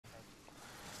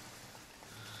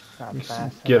Not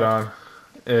fast Get enough.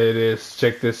 on. It is.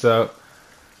 Check this out.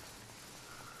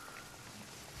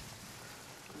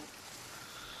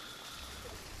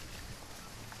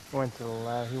 Went to the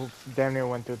left. He damn near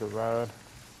went through the road.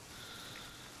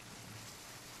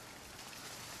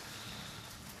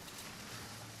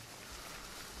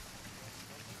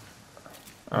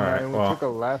 Alright, And we well. took a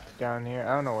left down here.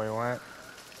 I don't know where he went.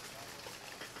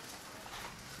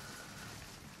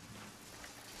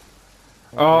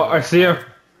 Oh, I see him.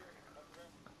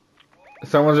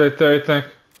 Someone's right there, I think.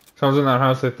 Someone's in that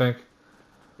house, I think.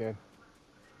 Good.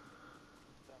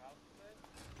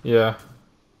 Yeah.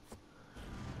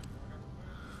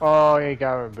 Oh, he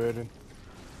got rebooted.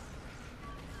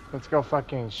 Let's go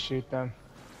fucking shoot them.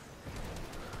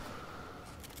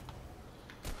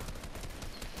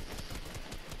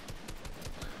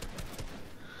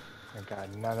 Oh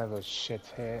god, none of those shits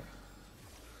hit.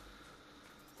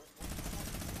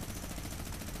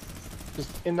 Just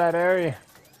in that area.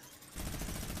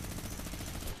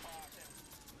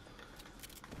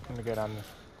 I'm gonna get on this.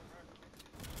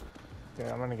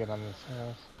 Yeah, I'm gonna get on this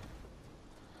house.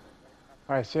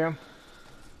 Alright, see him?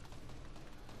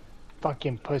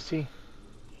 Fucking pussy.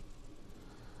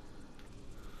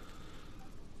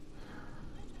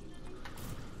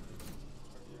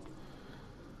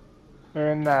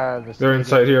 They're in the They're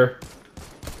inside here.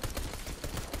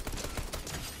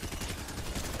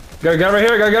 Got a guy right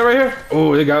here, got a guy right here.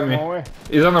 Oh, they got me.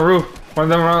 He's on the roof. One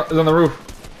of them is on the roof.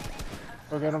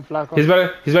 Go get him, Flaco. He's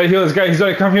about to heal this guy. He's about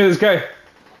to come heal this guy.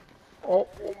 Oh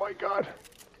my god.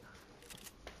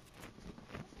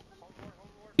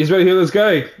 He's about to heal this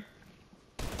guy.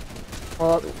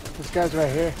 Well, this guy's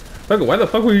right here. Look, why the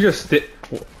fuck would you just stay?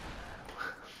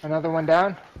 Another one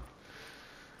down.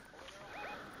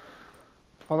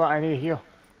 Hold on, I need to heal.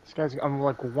 This guy's, I'm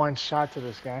like one shot to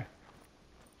this guy.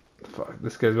 Fuck,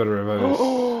 this guy's about to revive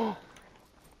us.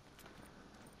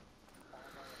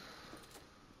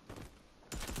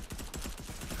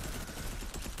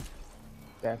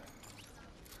 Dead.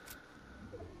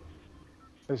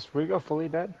 Is Rigo fully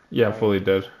dead? Yeah, Right. fully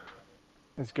dead.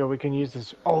 Let's go, we can use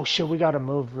this. Oh shit, we gotta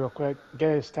move real quick.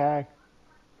 Get his tag.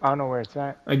 I don't know where it's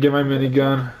at. I get my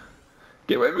minigun.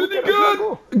 Get my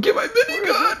minigun! Get my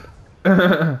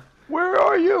minigun! Where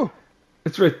are you?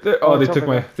 It's right there. Oh, it's over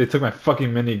there. they took my fucking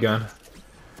minigun.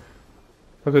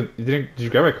 Look, did you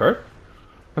grab my card?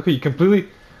 Okay, you completely.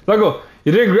 Logo,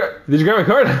 did you grab my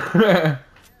card?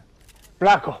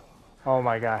 Blanco. Oh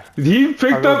my god. He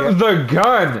picked up the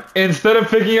gun instead of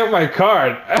picking up my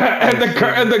card, and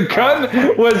the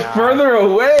gun was further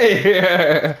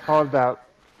away. Hold up.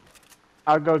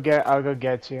 I'll go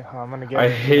get you. I'm gonna get. I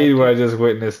hate what I just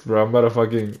witnessed, bro. I'm about to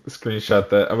fucking screenshot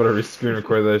that. I'm about to screen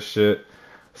record that shit.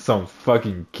 Some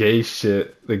fucking gay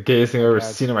shit. The gayest thing I've ever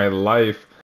seen in my life.